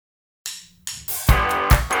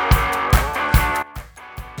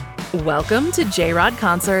Welcome to J-Rod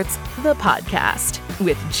Concerts, the podcast,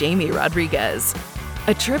 with Jamie Rodriguez.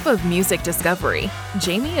 A trip of music discovery,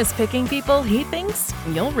 Jamie is picking people he thinks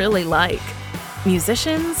you'll really like.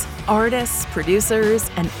 Musicians, artists, producers,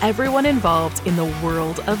 and everyone involved in the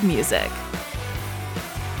world of music.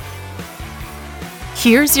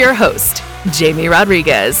 Here's your host, Jamie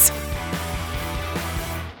Rodriguez.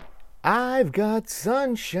 I've got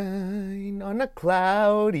sunshine on a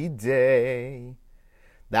cloudy day.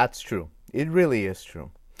 That's true. It really is true.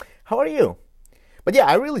 How are you? But yeah,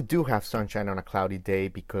 I really do have sunshine on a cloudy day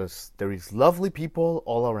because there is lovely people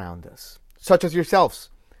all around us, such as yourselves,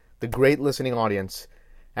 the great listening audience.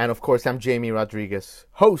 And of course, I'm Jamie Rodriguez,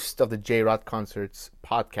 host of the J-Rod Concerts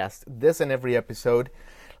podcast, this and every episode.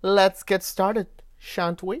 Let's get started,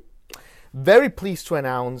 shan't we? Very pleased to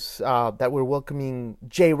announce that we're welcoming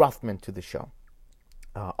Jay Rothman to the show.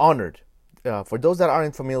 Honored. For those that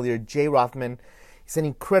aren't familiar, Jay Rothman is an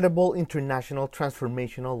incredible international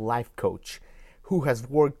transformational life coach who has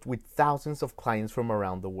worked with thousands of clients from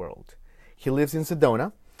around the world. He lives in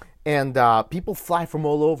Sedona, and people fly from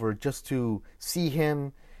all over just to see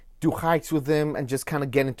him, do hikes with him, and just kind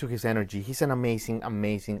of get into his energy. He's an amazing,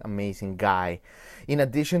 amazing, amazing guy. In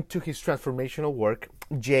addition to his transformational work,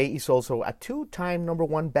 Jay is also a two-time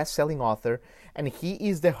 #1 best-selling author, and he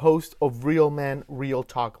is the host of Real Men, Real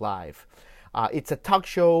Talk Live. It's a talk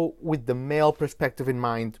show with the male perspective in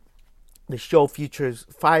mind. The show features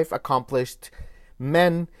 5 accomplished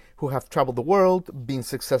men who have traveled the world, been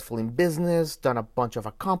successful in business, done a bunch of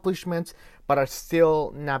accomplishments, but are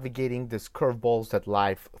still navigating these curveballs that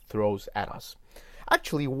life throws at us.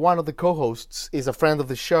 Actually, one of the co-hosts is a friend of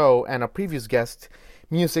the show and a previous guest,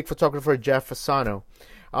 music photographer Jeff Fasano.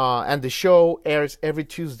 And the show airs every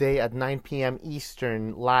Tuesday at 9 p.m.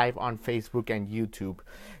 Eastern, live on Facebook and YouTube.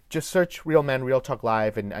 Just search Real Men, Real Talk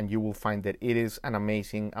Live, and you will find that it is an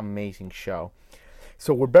amazing, amazing show.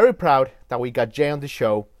 So we're very proud that we got Jay on the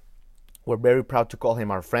show. We're very proud to call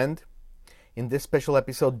him our friend. In this special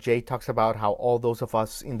episode, Jay talks about how all those of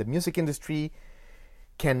us in the music industry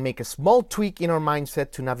can make a small tweak in our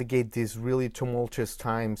mindset to navigate these really tumultuous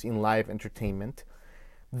times in live entertainment.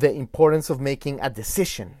 The importance of making a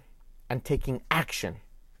decision and taking action,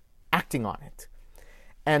 acting on it.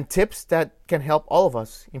 And tips that can help all of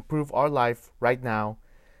us improve our life right now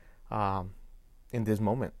in this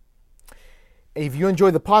moment. If you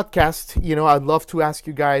enjoy the podcast, I'd love to ask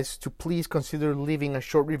you guys to please consider leaving a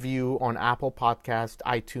short review on Apple Podcast,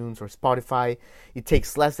 iTunes, or Spotify. It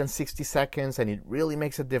takes less than 60 seconds, and it really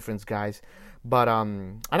makes a difference, guys. But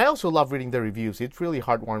and I also love reading the reviews. It's really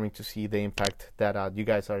heartwarming to see the impact that you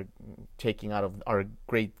guys are taking out of our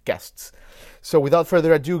great guests. So without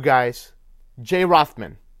further ado, guys, Jay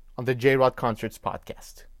Rothman on the J-Rod Concerts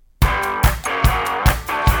podcast.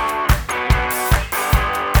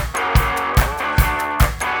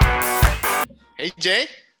 Hey, Jay.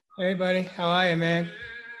 Hey, buddy. How are you, man?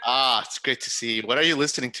 It's great to see you. What are you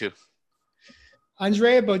listening to?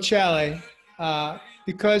 Andrea Bocelli,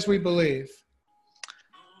 Because We Believe.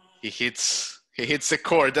 He hits the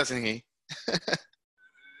chord, doesn't he?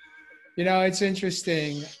 It's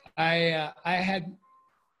interesting. I had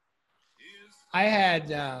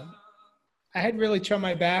really turned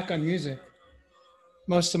my back on music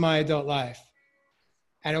most of my adult life.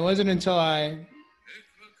 And it wasn't until I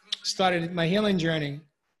started my healing journey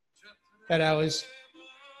that I was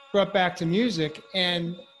brought back to music,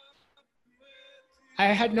 and I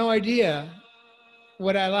had no idea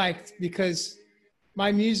what I liked because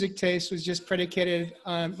my music taste was just predicated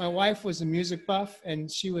on, my wife was a music buff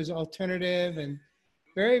and she was alternative and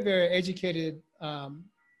very, very educated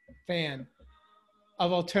fan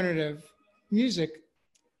of alternative music.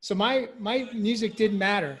 So my music didn't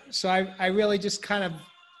matter. So I really just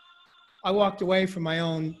I walked away from my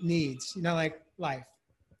own needs, like life.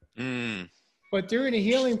 But during the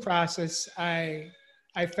healing process, I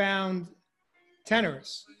found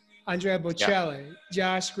tenors, Andrea Bocelli,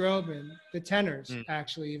 Josh Groban, the tenors,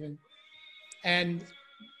 actually even. And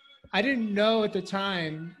I didn't know at the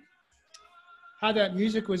time how that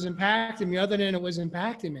music was impacting me, other than it was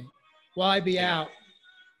impacting me while I'd be out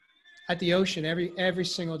at the ocean every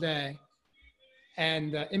single day.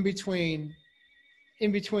 And in between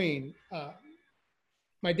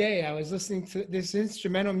my day, I was listening to this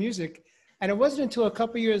instrumental music. And it wasn't until a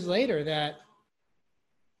couple years later that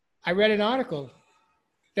I read an article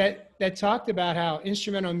that talked about how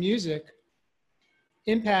instrumental music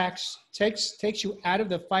takes you out of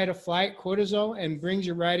the fight or flight cortisol and brings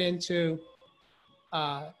you right into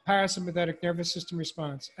parasympathetic nervous system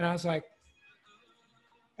response. And I was like,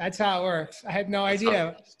 that's how it works. I had no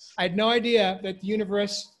idea. I had no idea that the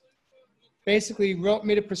universe basically wrote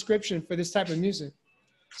me the prescription for this type of music.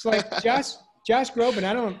 It's like Josh Groban,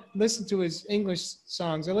 I don't listen to his English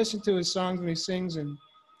songs. I listen to his songs when he sings in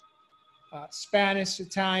Spanish,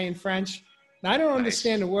 Italian, French. Now, I don't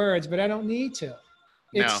understand the words, but I don't need to.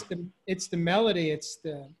 It's the melody. It's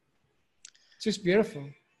just beautiful.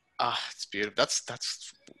 It's beautiful.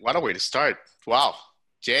 That's what a way to start. Wow.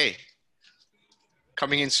 Jay,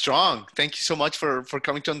 coming in strong. Thank you so much for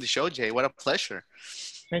coming on the show, Jay. What a pleasure.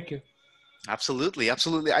 Thank you. Absolutely. I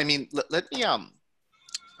mean, let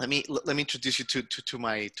me introduce you to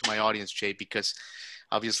my audience, Jay, because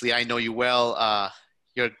obviously I know you well.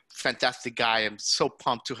 You're a fantastic guy. I'm so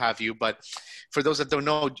pumped to have you. But for those that don't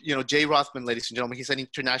know, Jay Rothman, ladies and gentlemen, he's an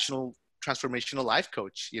international transformational life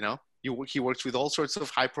coach. He works with all sorts of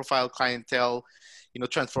high-profile clientele,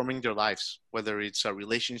 transforming their lives, whether it's a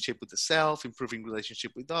relationship with the self, improving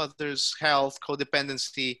relationship with others, health,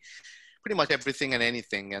 codependency, pretty much everything and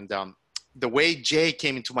anything. And the way Jay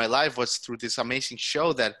came into my life was through this amazing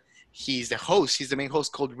show that he's the host. He's the main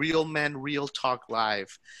host, called Real Men, Real Talk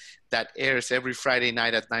Live, that airs every Friday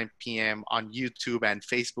night at 9 p.m. on YouTube and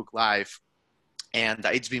Facebook Live. And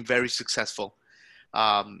it's been very successful.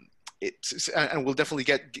 And we'll definitely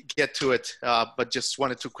get to it. But just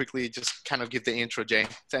wanted to quickly just kind of give the intro, Jay.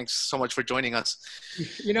 Thanks so much for joining us.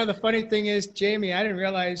 The funny thing is, Jamie, I didn't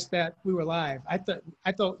realize that we were live. I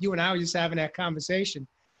thought you and I were just having that conversation.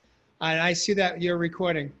 And I see that you're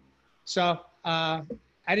recording. So I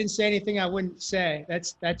didn't say anything I wouldn't say.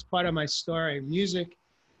 That's part of my story. Music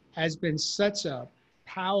has been such a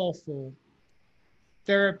powerful,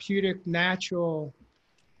 therapeutic, natural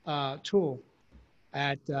tool.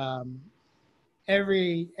 At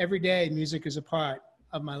every day, music is a part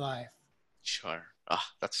of my life. Sure.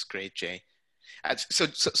 That's great, Jay.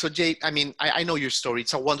 So Jay, I mean, I know your story.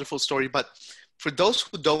 It's a wonderful story. But for those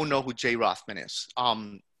who don't know who Jay Rothman is,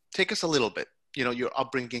 take us a little bit. Your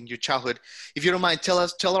upbringing, your childhood. If you don't mind, tell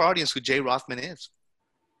our audience who Jay Rothman is.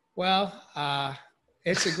 Well,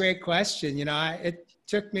 it's a great question. It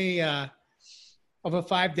took me over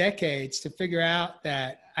 5 decades to figure out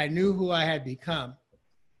that I knew who I had become.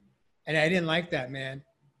 And I didn't like that, man.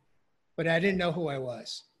 But I didn't know who I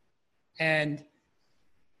was. And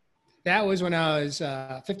that was when I was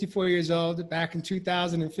 54 years old, back in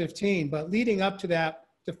 2015. But leading up to that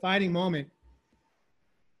defining moment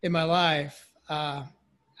in my life,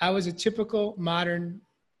 I was a typical modern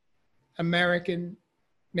American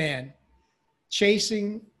man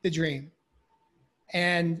chasing the dream.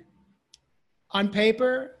 And on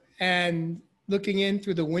paper and looking in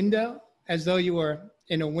through the window, as though you were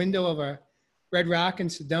in a window of a Red Rock in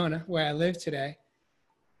Sedona, where I live today,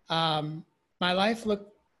 my life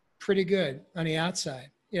looked pretty good on the outside.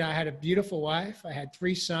 I had a beautiful wife. I had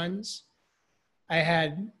 3 sons. I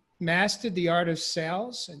had mastered the art of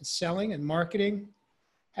sales and selling and marketing,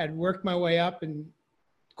 had worked my way up in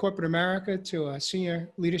corporate America to a senior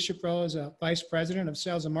leadership role as a vice president of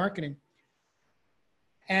sales and marketing.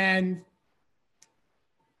 And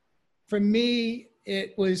for me,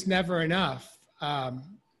 it was never enough.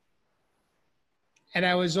 And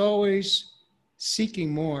I was always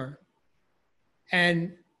seeking more.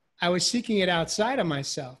 And I was seeking it outside of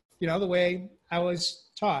myself, the way I was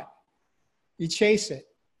taught. You chase it,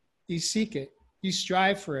 you seek it, you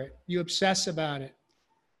strive for it, you obsess about it.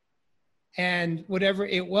 And whatever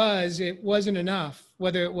it wasn't enough,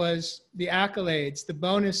 whether it was the accolades, the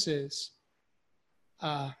bonuses,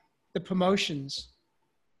 the promotions,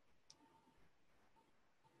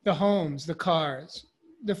 the homes, the cars,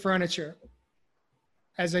 the furniture.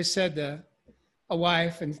 As I said, a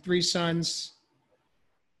wife and 3 sons,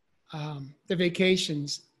 the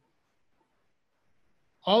vacations.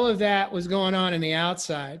 All of that was going on in the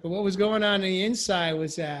outside. But what was going on the inside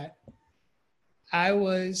was that I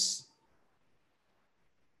was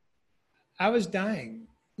dying.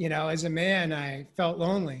 As a man, I felt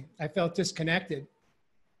lonely. I felt disconnected.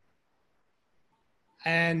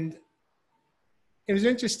 And it was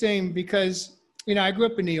interesting because, I grew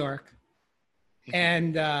up in New York.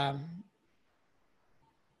 And I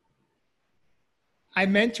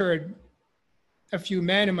mentored a few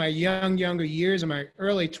men in my younger years, in my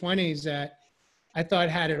early 20s, that I thought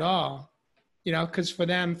had it all, because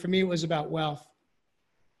for me, it was about wealth.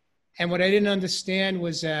 And what I didn't understand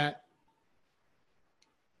was that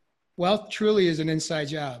wealth truly is an inside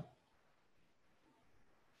job.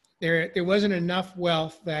 There wasn't enough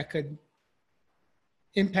wealth that could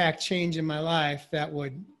impact change in my life that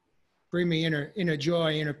would bring me inner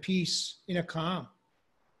joy, inner peace, inner calm.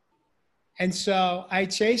 And so I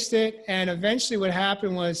chased it, and eventually what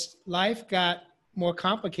happened was life got more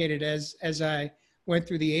complicated as I went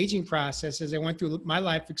through the aging process, as I went through my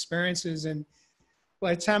life experiences. And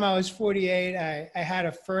by the time I was 48, I had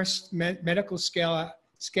a first medical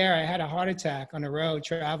scare. I had a heart attack on the road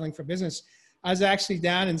traveling for business. I was actually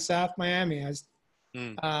down in South Miami. I was,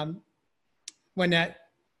 when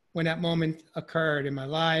that moment occurred in my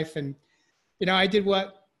life. And, I did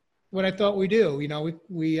what I thought we do.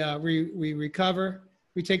 We recover,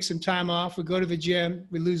 we take some time off, we go to the gym,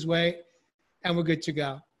 we lose weight, and we're good to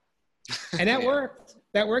go. And that worked.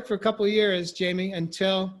 That worked for a couple of years, Jamie,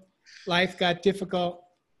 until life got difficult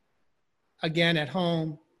again at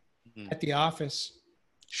home, at the office.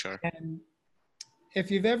 Sure. And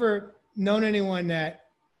if you've ever known anyone that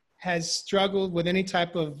has struggled with any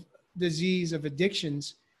type of disease of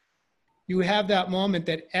addictions, you have that moment,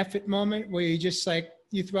 that effort moment, where you just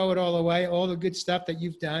you throw it all away, all the good stuff that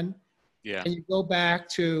you've done. Yeah. And you go back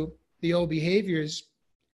to the old behaviors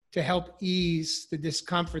to help ease the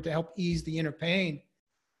discomfort, to help ease the inner pain,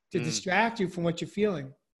 to distract you from what you're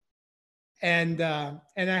feeling. And I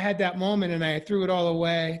had that moment, and I threw it all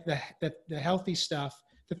away, the healthy stuff,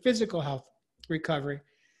 the physical health recovery.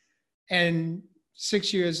 And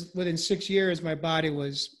within 6 years, my body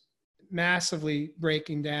was massively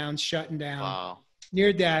breaking down, shutting down,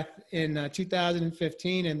 near death in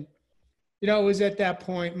 2015. And, it was at that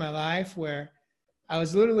point in my life where I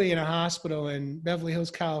was literally in a hospital in Beverly Hills,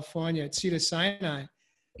 California at Cedars-Sinai.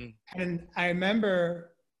 And I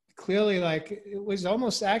remember clearly, it was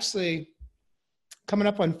almost actually coming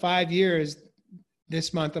up on 5 years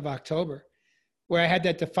this month of October, where I had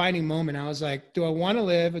that defining moment. I was like, do I want to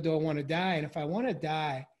live or do I want to die? And if I want to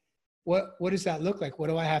die, what does that look like? What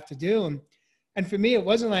do I have to do? And for me, it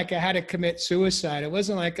wasn't like I had to commit suicide. It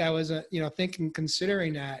wasn't like I was,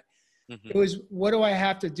 considering that. It was, what do I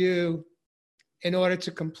have to do in order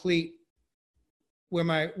to complete where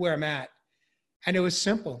I'm at? And it was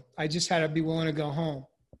simple. I just had to be willing to go home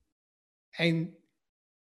and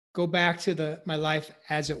go back to my life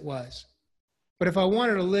as it was. But if I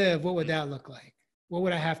wanted to live, what would that look like? What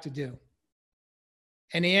would I have to do?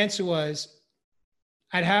 And the answer was,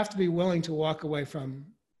 I'd have to be willing to walk away from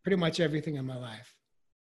pretty much everything in my life.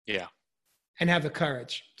 Yeah. And have the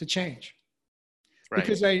courage to change. Right.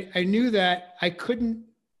 Because I knew that I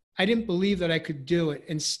didn't believe that I could do it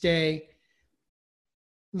and stay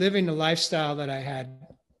living the lifestyle that I had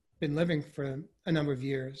been living for a number of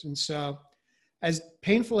years. And so, as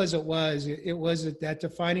painful as it was at that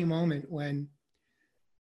defining moment when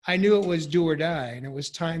I knew it was do or die, and it was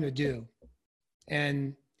time to do.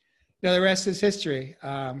 And the rest is history.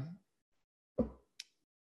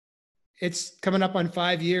 It's coming up on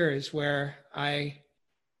 5 years where I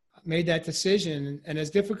made that decision, and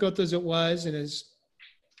as difficult as it was, and as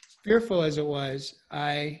fearful as it was,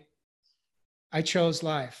 I chose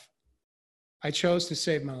life. I chose to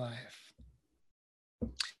save my life.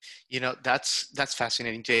 That's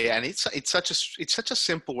fascinating, Jay, and it's such a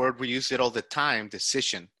simple word. We use it all the time,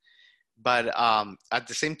 decision. But at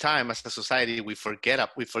the same time, as a society, we forget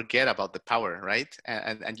about the power, right?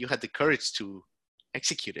 And you had the courage to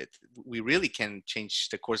execute it. We really can change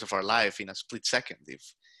the course of our life in a split second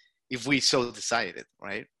if we so decided,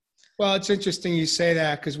 right? Well, it's interesting you say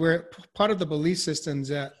that, because we're part of the belief systems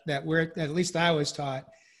that we're, at least I was taught,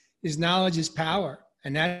 is knowledge is power.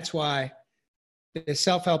 And that's why the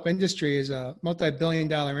self-help industry is a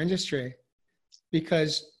multi-billion-dollar industry,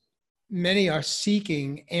 because many are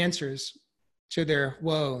seeking answers to their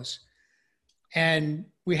woes. And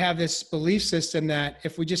we have this belief system that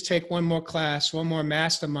if we just take one more class, one more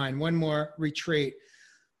mastermind, one more retreat,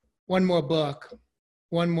 one more book,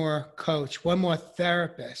 one more coach, one more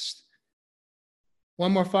therapist,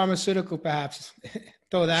 one more pharmaceutical perhaps,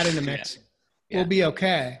 throw that in the mix, we'll be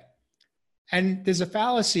okay. And there's a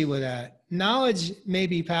fallacy with that. Knowledge may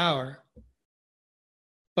be power,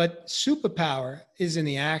 but superpower is in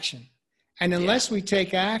the action. And unless we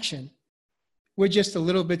take action, we're just a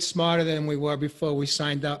little bit smarter than we were before we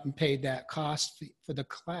signed up and paid that cost for the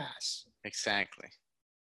class. Exactly,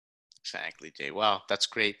 Jay. Wow, that's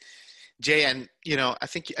great. Jay, and I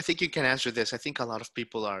think you can answer this. I think a lot of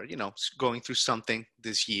people are, going through something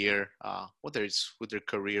this year, whether it's with their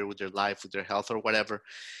career, with their life, with their health, or whatever.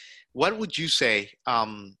 What would you say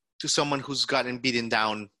to someone who's gotten beaten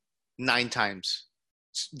down 9 times,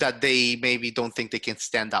 that they maybe don't think they can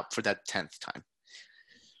stand up for that 10th time?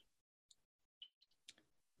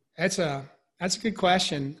 That's a good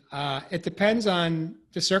question. It depends on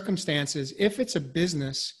the circumstances. If it's a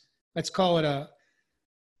business, let's call it a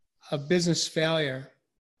business failure.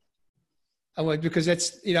 Because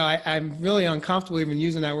that's, I'm really uncomfortable even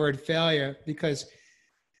using that word failure, because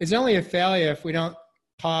it's only a failure if we don't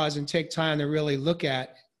pause and take time to really look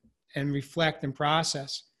at and reflect and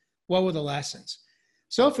process. What were the lessons?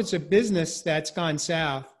 So if it's a business that's gone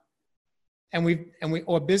south,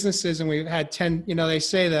 or businesses, and we've had 10, they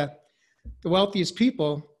say that the wealthiest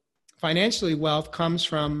people, financially, wealth comes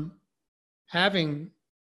from having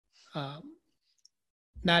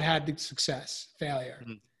not had the success, failure.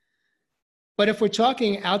 Mm-hmm. But if we're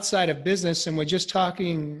talking outside of business and we're just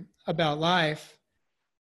talking about life,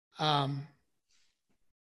 I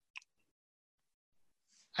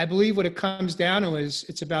believe what it comes down to is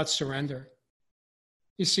it's about surrender.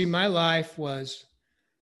 You see, my life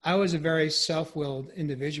I was a very self-willed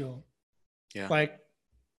individual, like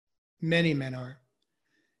many men are.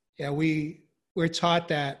 Yeah, we're taught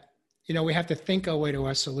that, we have to think our way to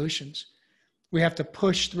our solutions. We have to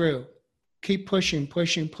push through, keep pushing.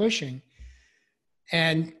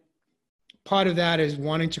 And part of that is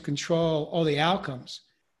wanting to control all the outcomes.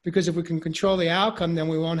 Because if we can control the outcome, then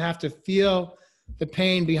we won't have to feel the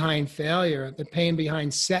pain behind failure, the pain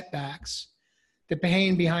behind setbacks, the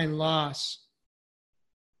pain behind loss.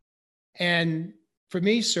 And for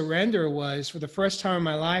me, surrender was, for the first time in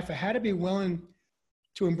my life, I had to be willing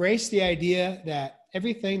to embrace the idea that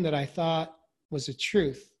everything that I thought was a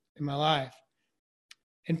truth in my life,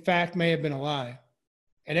 in fact, may have been a lie.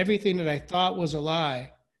 And everything that I thought was a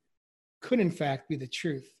lie could, in fact, be the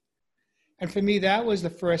truth. And for me, that was the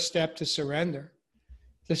first step to surrender.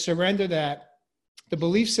 To surrender that the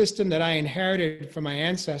belief system that I inherited from my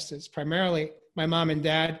ancestors, primarily my mom and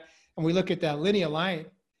dad, and we look at that linear line,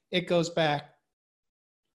 it goes back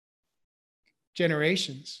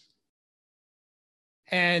generations.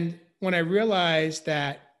 And when I realized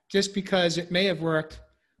that just because it may have worked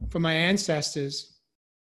for my ancestors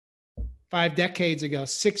 5 decades ago,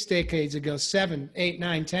 6 decades ago, 7, 8,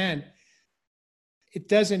 9, 10, it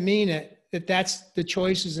doesn't mean that that's the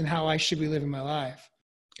choices and how I should be living my life.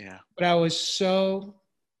 Yeah. But I was so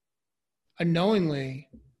unknowingly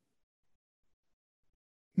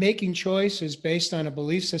making choices based on a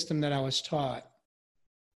belief system that I was taught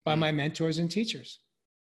by my mentors and teachers.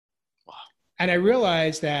 Wow. And I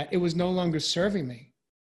realized that it was no longer serving me.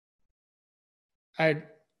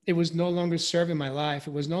 It was no longer serving my life.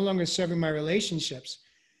 It was no longer serving my relationships.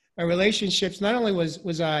 My relationships, not only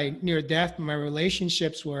was I near death, but my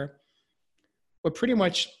relationships were pretty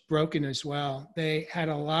much broken as well. They had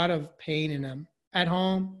a lot of pain in them. At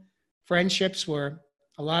home, friendships a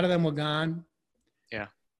lot of them were gone. Yeah.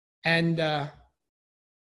 And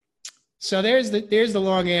so there's the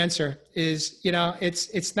long answer is,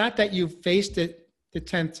 it's not that you faced it the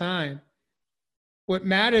 10th time. What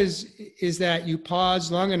matters is that you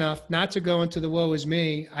pause long enough not to go into the woe is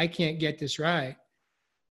me, I can't get this right,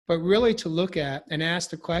 but really to look at and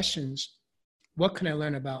ask the questions, what can I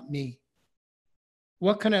learn about me?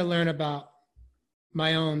 What can I learn about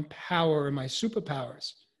my own power and my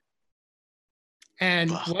superpowers?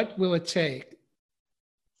 And what will it take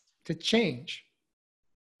to change?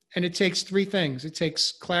 And it takes 3 things. It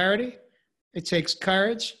takes clarity, it takes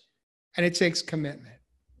courage, and it takes commitment.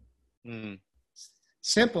 Mm.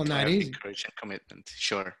 Simple, not clarity, easy. Courage and commitment.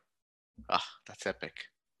 Sure. That's epic.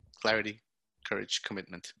 Clarity, courage,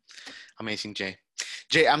 commitment. Amazing, Jay.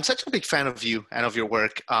 Jay, I'm such a big fan of you and of your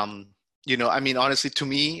work. Honestly, to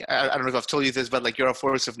me, I don't know if I've told you this, but you're a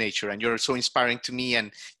force of nature and you're so inspiring to me,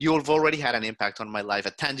 and you've already had an impact on my life,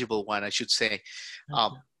 a tangible one, I should say.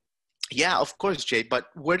 Yeah, of course, Jay, but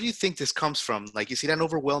where do you think this comes from? Is it an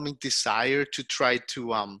overwhelming desire to try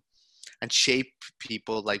to and shape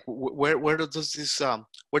people? Where does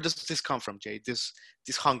this come from, Jay? This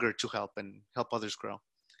hunger to help and help others grow.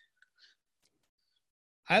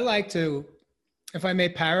 I like to, if I may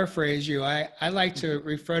paraphrase you, I like to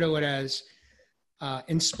refer to it as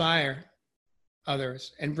inspire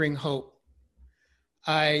others and bring hope.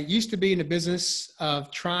 I used to be in the business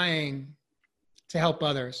of trying to help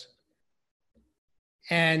others,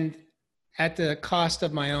 and at the cost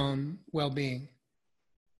of my own well-being.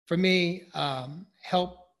 For me,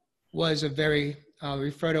 help was a very,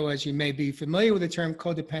 refer to, as you may be familiar with the term,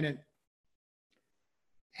 codependent.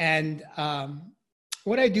 And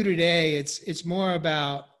what I do today, it's more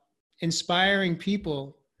about inspiring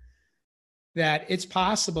people that it's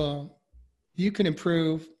possible you can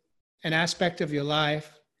improve an aspect of your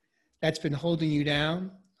life that's been holding you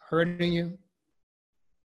down, hurting you,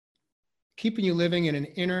 keeping you living in an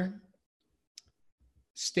inner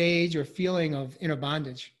stage or feeling of inner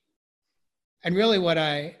bondage. And really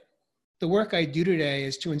the work I do today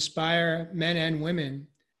is to inspire men and women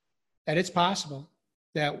that it's possible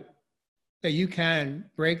that you can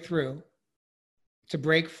break through, to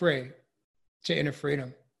break free, to inner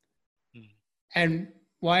freedom. And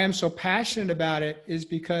why I'm so passionate about it is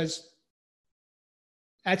because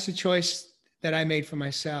that's a choice that I made for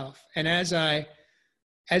myself. And as I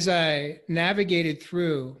navigated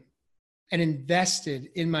through and invested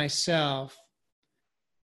in myself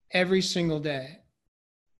every single day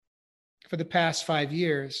for the past 5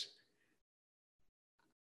 years,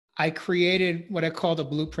 I created what I call the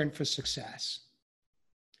blueprint for success.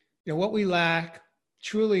 You know, what we lack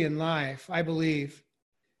truly in life, I believe,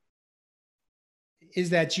 is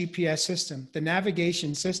that GPS system, the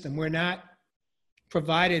navigation system. We're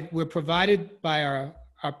provided by our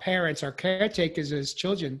parents, our caretakers as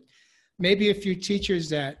children, maybe a few teachers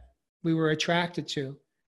that we were attracted to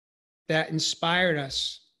that inspired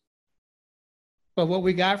us. But what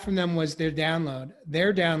we got from them was their download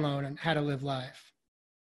on how to live life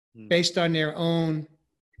based on their own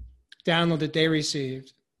download that they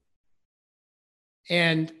received.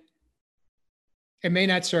 And it may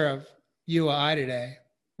not serve you or I today.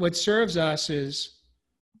 What serves us is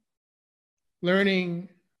learning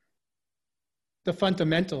the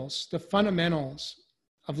fundamentals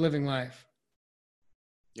of living life.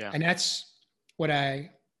 Yeah. And that's what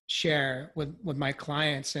I share with my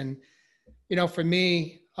clients. And, you know, for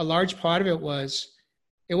me, a large part of it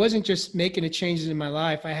wasn't just making the changes in my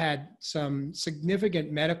life. I had some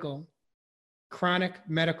significant chronic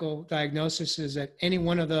medical diagnoses that any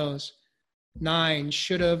one of those 9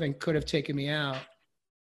 should have and could have taken me out.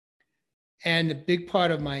 And a big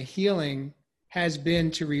part of my healing has been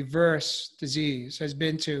to reverse disease, has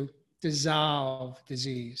been to dissolve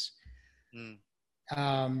disease.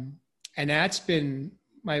 And that's been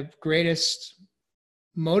my greatest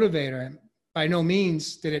motivator. By no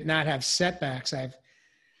means did it not have setbacks. I've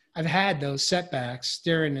had those setbacks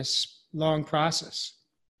during this long process.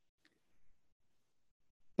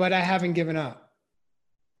 But I haven't given up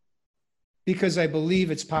because I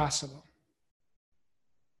believe it's possible.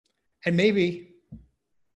 And maybe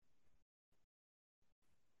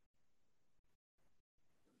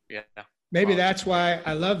that's why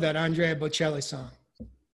I love that Andrea Bocelli song.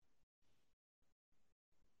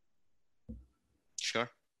 Sure.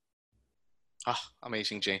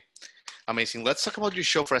 Amazing, Jay. Amazing. Let's talk about your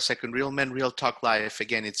show for a second. Real Men, Real Talk Live.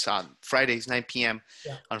 Again, it's on Fridays, 9 p.m.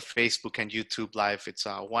 on Facebook and YouTube Live. It's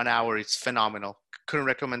 1 hour. It's phenomenal. Couldn't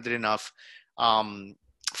recommend it enough.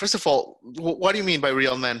 First of all, what do you mean by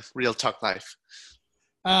Real Men, Real Talk Live?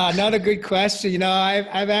 Another good question. You know,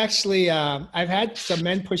 I've actually I've had some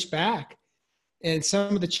men push back in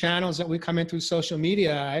some of the channels that we come in through social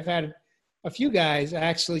media. I've had a few guys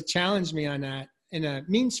actually challenge me on that in a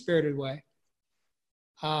mean-spirited way.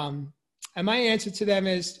 And my answer to them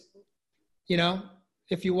is, you know,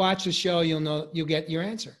 if you watch the show, you'll get your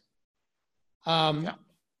answer.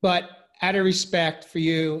 But out of respect for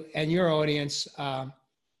you and your audience,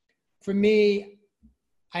 for me,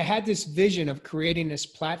 I had this vision of creating this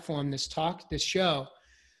platform, this show.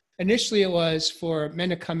 Initially, it was for men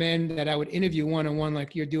to come in that I would interview one-on-one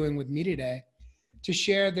like you're doing with me today, to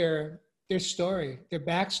share their story, their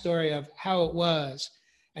backstory of how it was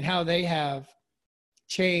and how they have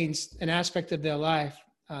changed an aspect of their life.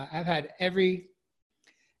 I've had every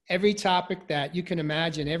topic that you can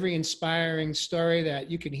imagine, every inspiring story that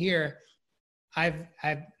you can hear. I've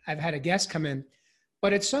had a guest come in,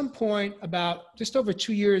 but at some point, about just over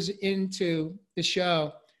 2 years into the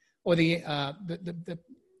show, or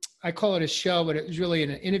I call it a show, but it was really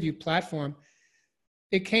an interview platform.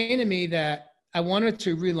 It came to me that I wanted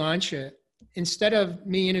to relaunch it. Instead of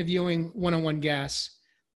me interviewing one-on-one guests,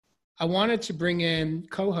 I wanted to bring in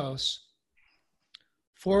co-hosts,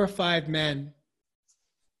 4 or 5 men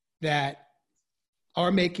that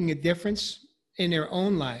are making a difference in their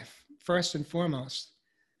own life, first and foremost,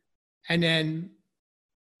 and then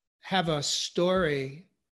have a story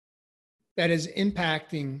that is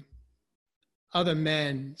impacting other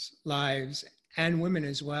men's lives and women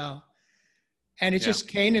as well. And it just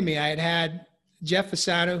came to me. I had Jeff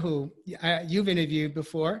Fasano, who you've interviewed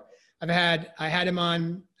before. I had him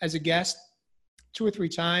on as a guest 2 or 3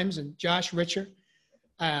 times, and Josh Richer,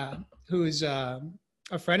 who is a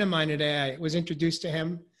friend of mine today. I was introduced to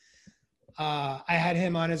him. I had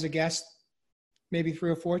him on as a guest maybe 3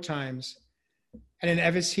 or 4 times. And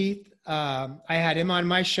then Evis Heath, I had him on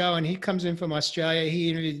my show, and he comes in from Australia. He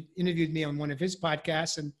interviewed me on one of his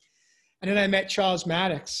podcasts. And then I met Charles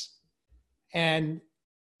Maddox, and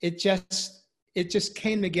it just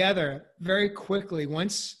came together very quickly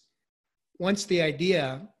once the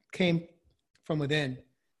idea came from within,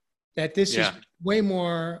 that this is way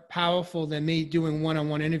more powerful than me doing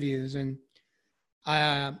one-on-one interviews. And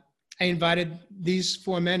I invited these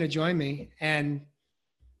 4 men to join me, and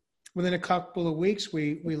within a couple of weeks,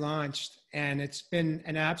 we launched, and it's been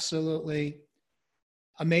an absolutely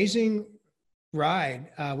amazing ride.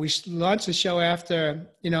 We launched the show after,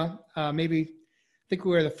 maybe I think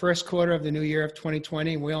we were the first quarter of the new year of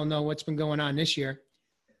 2020. And we all know what's been going on this year.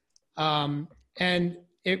 And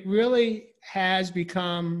it really has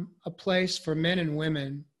become a place for men and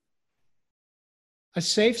women, a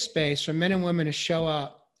safe space for men and women to show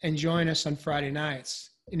up and join us on Friday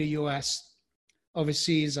nights in the US,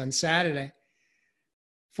 overseas on Saturday,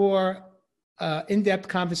 for in-depth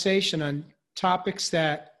conversation on topics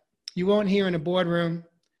that you won't hear in a boardroom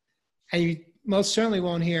and you most certainly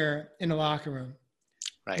won't hear in the locker room.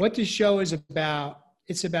 Right. What this show is about,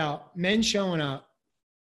 it's about men showing up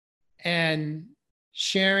and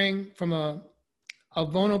sharing from a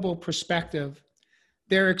vulnerable perspective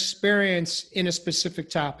their experience in a specific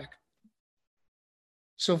topic.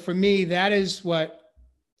 So for me, that is what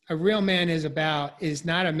a real man is about, is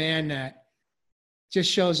not a man that just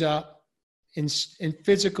shows up in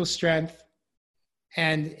physical strength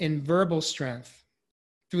and in verbal strength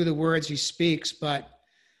through the words he speaks, but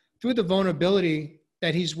through the vulnerability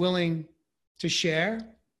that he's willing to share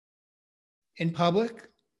in public,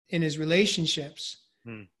 in his relationships,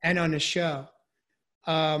 and on the show.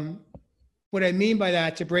 What I mean by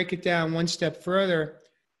that, to break it down one step further,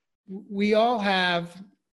 we all have,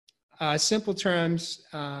 simple terms,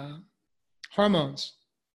 hormones,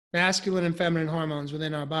 masculine and feminine hormones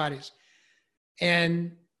within our bodies.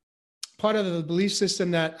 And part of the belief system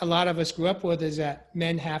that a lot of us grew up with is that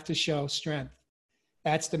men have to show strength.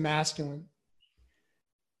 That's the masculine.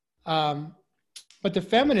 But the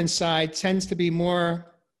feminine side tends to be more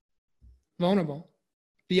vulnerable,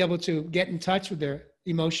 be able to get in touch with their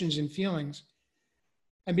emotions and feelings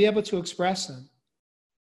and be able to express them.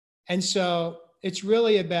 And so it's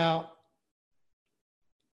really about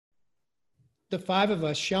the five of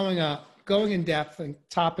us showing up, going in depth on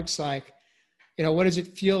topics like, what does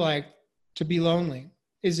it feel like to be lonely?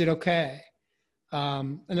 Is it okay?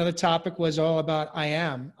 Another topic was all about I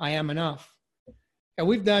am enough. And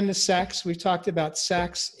we've done the sex. We've talked about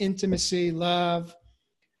sex, intimacy, love,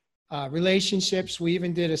 relationships. We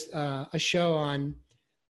even did a show on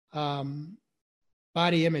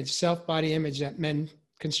body image, self-body image that men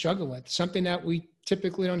can struggle with, something that we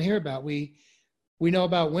typically don't hear about. We know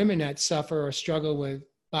about women that suffer or struggle with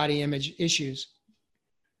body image issues.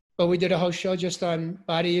 But we did a whole show just on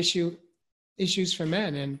body issues for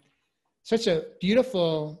men, and such a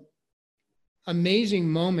beautiful, amazing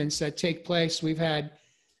moments that take place. We've had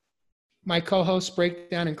my co-host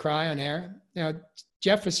break down and cry on air. Now,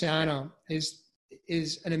 Jeff Fasano is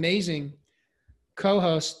an amazing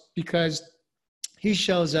co-host because he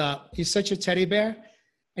shows up. He's such a teddy bear,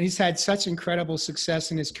 and he's had such incredible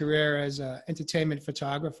success in his career as an entertainment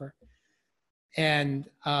photographer. And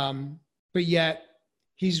but yet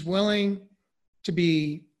he's willing to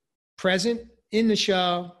be present in the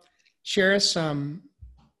show, share some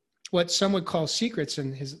what some would call secrets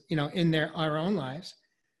in his, in our own lives,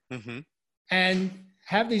 and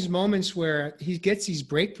have these moments where he gets these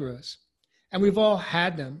breakthroughs, and we've all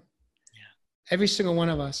had them. Yeah. Every single one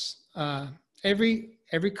of us, every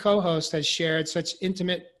co-host has shared such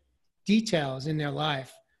intimate details in their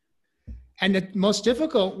life, and the most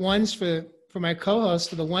difficult ones for my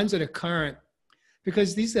co-hosts are the ones that are current,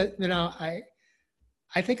 because these that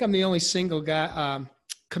I think I'm the only single guy,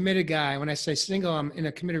 committed guy. When I say single, I'm in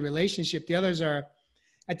a committed relationship. The others are,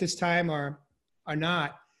 at this time, are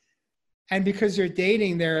not. And because they're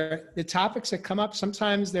dating, the topics that come up,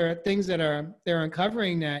 sometimes there are things that they're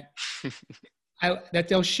uncovering that that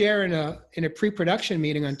they'll share in a pre-production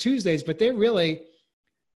meeting on Tuesdays. But that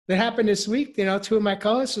happened this week. Two of my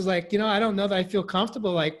co-hosts was like, I don't know that I feel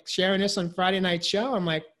comfortable like sharing this on Friday night show. I'm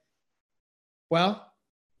like, well,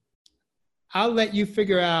 I'll let you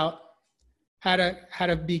figure out how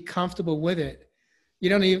to be comfortable with it. You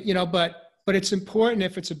don't need, but it's important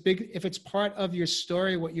if it's part of your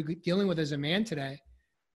story, what you're dealing with as a man today.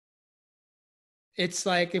 It's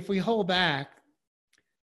like, if we hold back,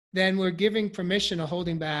 then we're giving permission to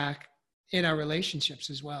holding back in our relationships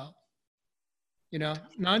as well.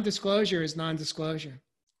 Non-disclosure is non-disclosure.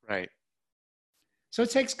 Right. So it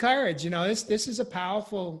takes courage. This is a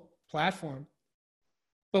powerful platform.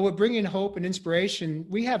 But we're bringing hope and inspiration.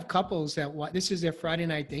 We have couples that this is their Friday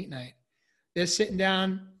night date night. They're sitting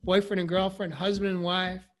down, boyfriend and girlfriend, husband and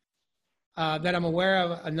wife, that I'm aware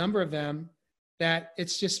of a number of them, that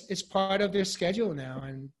it's part of their schedule now.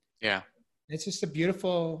 And yeah, it's just a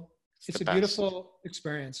beautiful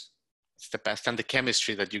experience. It's the best. And the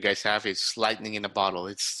chemistry that you guys have is lightning in a bottle.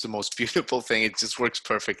 It's the most beautiful thing. It just works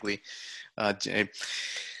perfectly. Jay,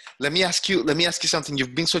 let me ask you something.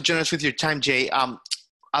 You've been so generous with your time, Jay.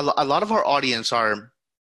 A lot of our audience are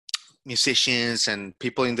musicians and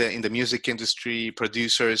people in the music industry,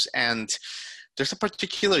 producers, and there's a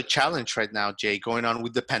particular challenge right now, Jay, going on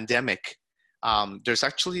with the pandemic. There's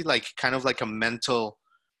actually like kind of like a mental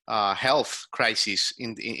health crisis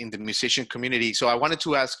in the musician community. So I wanted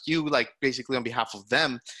to ask you, like basically on behalf of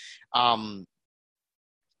them,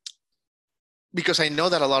 because I know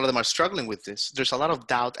that a lot of them are struggling with this. There's a lot of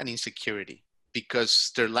doubt and insecurity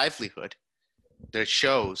because their livelihood, their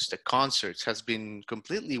shows, the concerts has been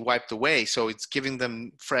completely wiped away. So it's giving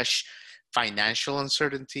them fresh financial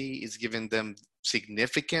uncertainty. It's giving them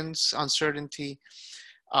significance uncertainty.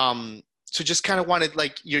 So just kind of wanted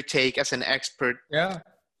like your take as an expert. Yeah.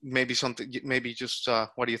 Maybe just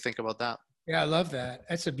what do you think about that? Yeah, I love that.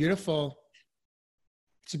 It's a beautiful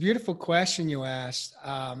question you asked.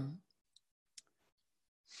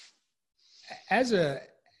 As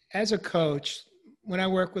a coach, when I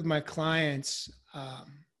work with my clients, a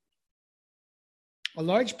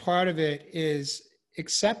large part of it is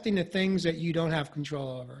accepting the things that you don't have control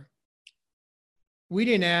over. We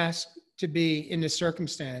didn't ask to be in this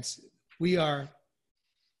circumstance. We are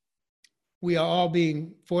all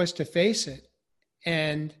being forced to face it.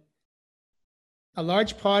 And a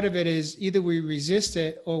large part of it is either we resist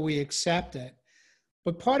it or we accept it.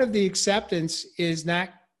 But part of the acceptance is not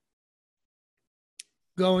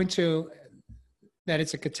going to that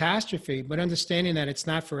it's a catastrophe, but understanding that it's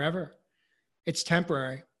not forever. It's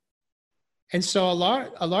temporary. And so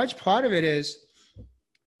a large part of it is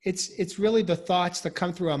it's really the thoughts that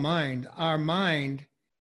come through our mind. Our mind,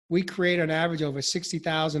 we create on average over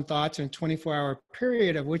 60,000 thoughts in a 24-hour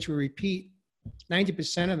period, of which we repeat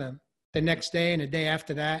 90% of them the next day and the day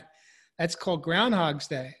after that. That's called Groundhog's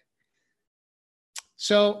Day.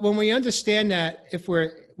 So when we understand that, if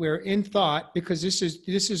we're in thought, because this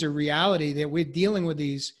is a reality that we're dealing with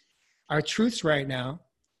our truths right now,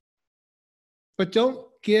 but don't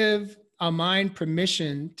give our mind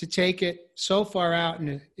permission to take it so far out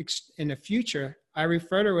in the future. I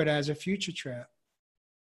refer to it as a future trip.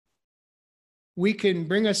 We can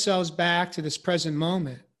bring ourselves back to this present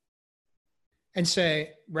moment and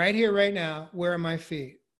say, right here, right now, where are my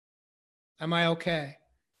feet? Am I okay?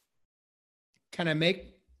 Can I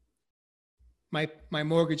make my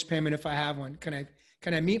mortgage payment if I have one? Can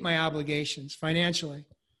I meet my obligations financially,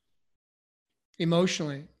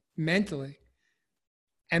 emotionally, mentally?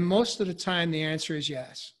 And most of the time, the answer is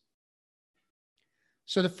yes.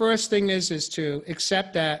 So the first thing is to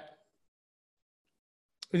accept that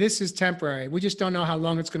this is temporary. We just don't know how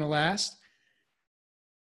long it's going to last.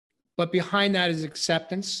 But behind that is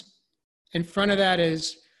acceptance. In front of that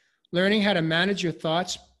is learning how to manage your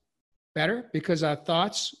thoughts better, because our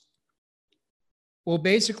thoughts will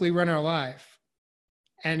basically run our life.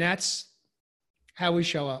 And that's how we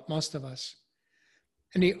show up, most of us.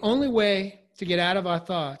 And the only way to get out of our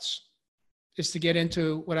thoughts is to get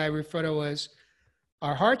into what I refer to as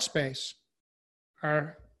our heart space,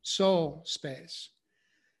 our soul space.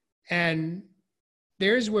 And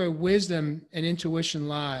there's where wisdom and intuition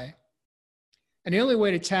lie. And the only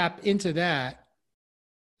way to tap into that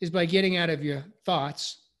is by getting out of your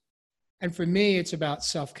thoughts. And for me, it's about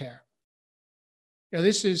self-care. You know,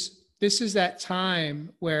 this is that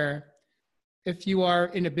time where if you are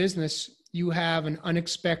in a business, you have an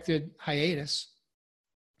unexpected hiatus.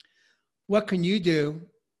 What can you do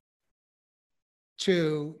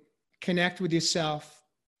to connect with yourself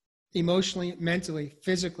emotionally, mentally,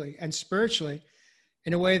 physically, and spiritually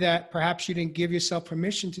in a way that perhaps you didn't give yourself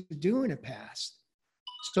permission to do in the past?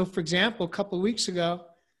 So, for example, a couple of weeks ago,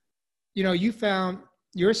 you found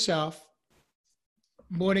yourself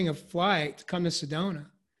boarding a flight to come to Sedona.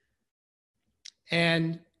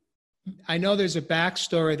 And I know there's a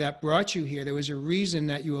backstory that brought you here. There was a reason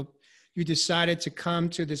that you decided to come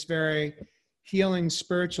to this very healing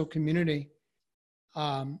spiritual community,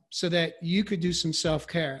 so that you could do some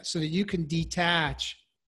self-care, so that you can detach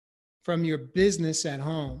from your business at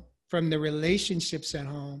home, from the relationships at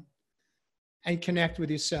home, and connect with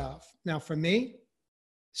yourself. Now, for me,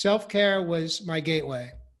 self-care was my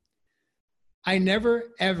gateway. I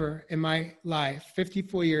never, ever in my life,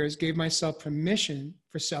 54 years, gave myself permission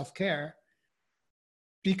for self-care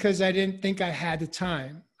because I didn't think I had the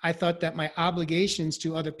time. I thought that my obligations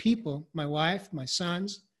to other people, my wife, my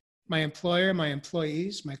sons, my employer, my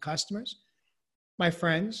employees, my customers, my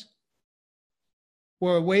friends,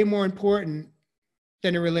 were way more important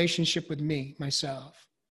than a relationship with me, myself.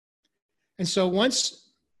 And so once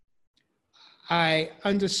I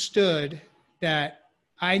understood that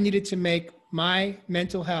I needed to make my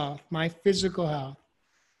mental health, my physical health,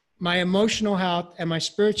 my emotional health, and my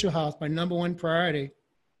spiritual health my number one priority,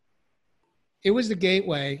 it was the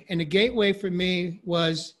gateway. And the gateway for me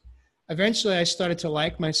was eventually I started to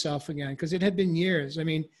like myself again, because it had been years. I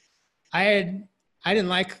mean, I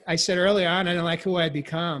said earlier on, I didn't like who I had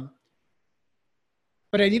become.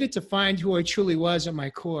 But I needed to find who I truly was at my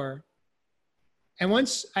core. And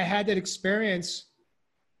once I had that experience,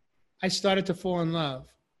 I started to fall in love.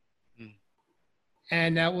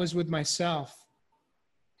 And that was with myself.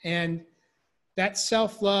 And that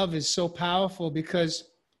self-love is so powerful, because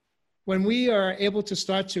when we are able to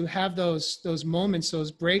start to have those moments,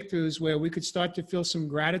 those breakthroughs where we could start to feel some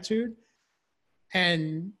gratitude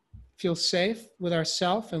and feel safe with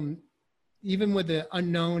ourselves and even with the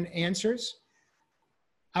unknown answers,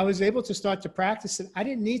 I was able to start to practice it. I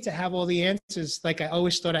didn't need to have all the answers like I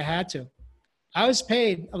always thought I had to. I was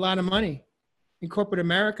paid a lot of money in corporate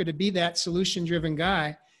America to be that solution-driven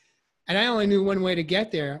guy. And I only knew one way to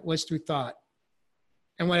get there was through thought.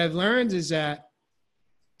 And what I've learned is that,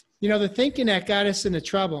 the thinking that got us into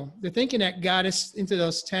trouble, the thinking that got us into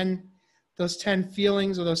those 10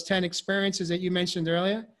 feelings or those 10 experiences that you mentioned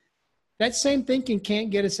earlier, that same thinking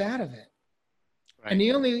can't get us out of it. Right. And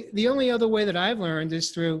the only other way that I've learned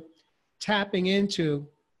is through tapping into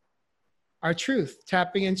our truth,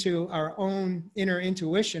 tapping into our own inner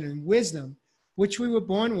intuition and wisdom, which we were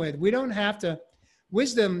born with. We don't have to.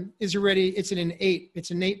 Wisdom is it's an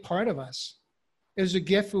innate part of us. It was a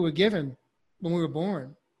gift we were given when we were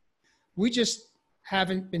born. We just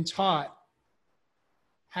haven't been taught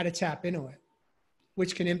how to tap into it,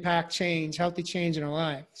 which can impact healthy change in our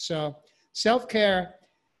life. So self-care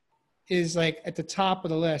is like at the top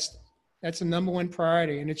of the list. That's the number one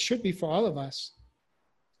priority, and it should be for all of us.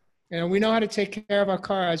 We know how to take care of our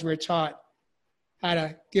cars. We're taught how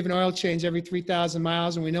to give an oil change every 3,000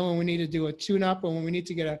 miles, and we know when we need to do a tune-up or when we need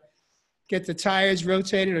to get the tires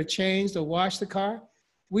rotated or changed or wash the car.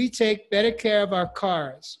 We take better care of our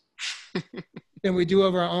cars than we do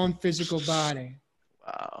of our own physical body.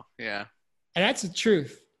 Wow, yeah. And that's the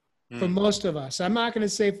truth for most of us. I'm not going to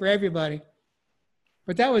say for everybody,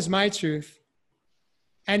 but that was my truth.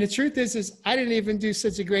 And the truth is I didn't even do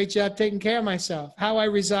such a great job taking care of myself. How I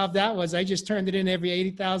resolved that was I just turned it in every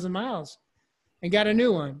 80,000 miles and got a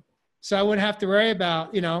new one. So I wouldn't have to worry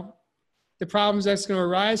about, the problems that's going to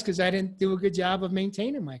arise because I didn't do a good job of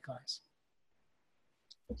maintaining my cars.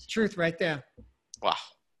 It's the truth right there. Wow.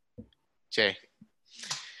 Jay,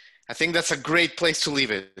 I think that's a great place to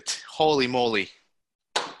leave it. Holy moly.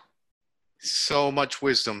 So much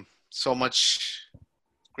wisdom, so much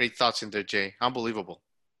great thoughts in there, Jay. Unbelievable.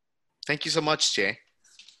 Thank you so much, Jay.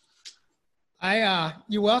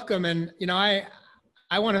 You're welcome. And,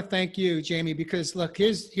 I want to thank you, Jamie, because look,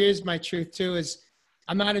 here's my truth too, is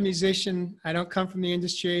I'm not a musician. I don't come from the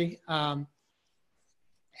industry.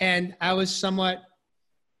 And I was somewhat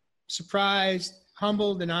surprised,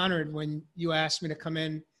 humbled, and honored when you asked me to come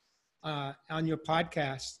in on your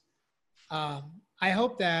podcast. I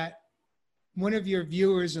hope that one of your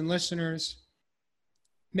viewers and listeners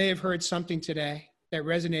may have heard something today that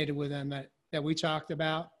resonated with them that we talked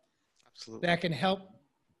about. Absolutely. That can help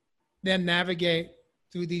them navigate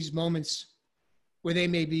through these moments where they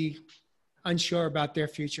may be unsure about their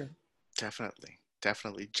future. Definitely.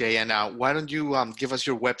 Jay, and why don't you give us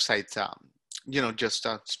your website, just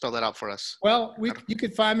spell that out for us. Well, you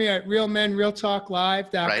could find me at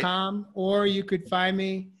realmenrealtalklive.com, right? Or you could find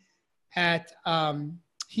me at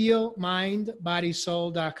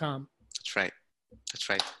healmindbodysoul.com. That's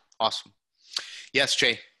right. Awesome. Yes,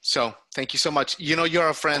 Jay. So thank you so much. You're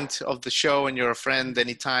a friend of the show and you're a friend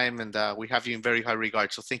anytime, and we have you in very high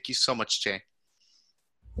regard. So thank you so much, Jay.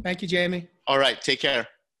 Thank you, Jamie. All right. Take care.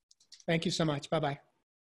 Thank you so much. Bye-bye.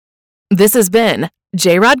 This has been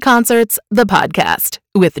J-Rod Concerts, the podcast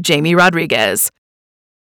with Jamie Rodriguez.